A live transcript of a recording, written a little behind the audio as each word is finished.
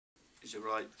Is it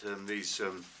right, these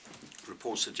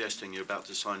reports suggesting you're about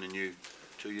to sign a new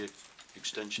 2-year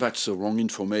extension? That's the wrong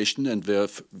information, and there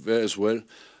as well,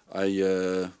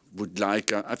 I would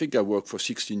like, I think I worked for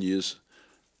 16 years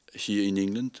here in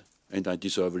England, and I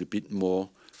deserve a bit more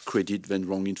credit than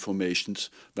wrong informations,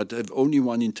 but I have only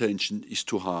one intention, is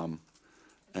to harm.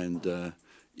 And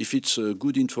if it's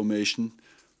good information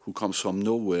who comes from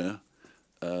nowhere,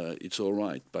 it's all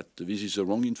right, but this is the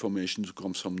wrong information who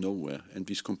comes from nowhere, and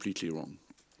this is completely wrong.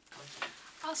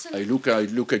 I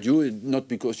look at you, not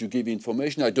because you give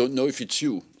information, I don't know if it's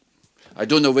you. I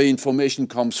don't know where information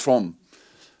comes from.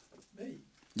 Me?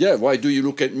 Yeah, why do you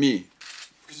look at me?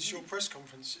 Because it's your press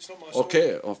conference, it's not my story.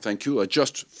 Okay, oh, thank you. I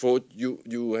just thought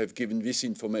you have given this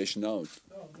information out.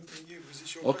 No, I'm looking at you because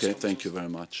it's your okay, press conference. Thank you very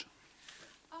much.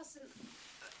 Arsene,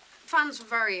 fans were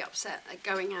very upset at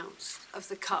going out of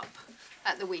the Cup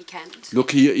at the weekend.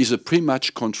 Look, here is a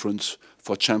pre-match conference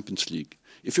for Champions League.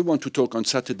 If you want to talk on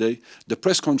Saturday, the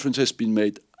press conference has been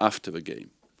made after the game.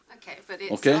 Okay, but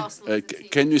it's okay?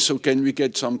 Arsenal Can we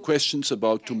get some questions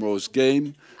about tomorrow's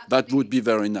game? That would be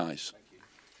very nice.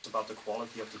 About the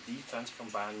quality of the defense from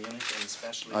Bayern Munich, and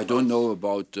especially. I don't know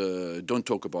about. Don't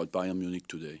talk about Bayern Munich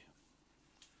today.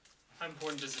 How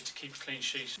important is it to keep a clean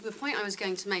sheet? The point I was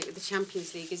going to make with the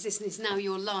Champions League is this is now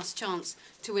your last chance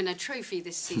to win a trophy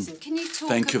this season. Can you talk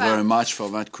Thank you very much for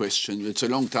that question. It's a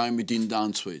long time we didn't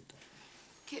answer it.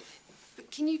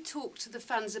 Can you talk to the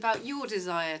fans about your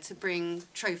desire to bring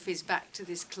trophies back to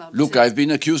this club? Look, I've been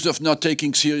accused of not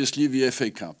taking seriously the FA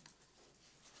Cup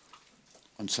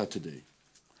on Saturday.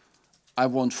 I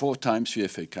won 4 times the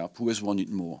FA Cup. Who has won it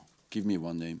more? Give me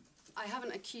one name. I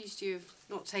haven't accused you of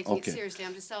not taking it seriously.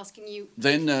 I'm just asking you.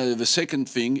 Then the second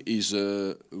thing is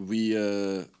we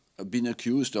have been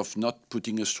accused of not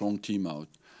putting a strong team out.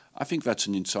 I think that's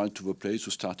an insult to the players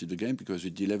who started the game because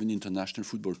we had 11 international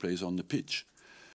football players on the pitch.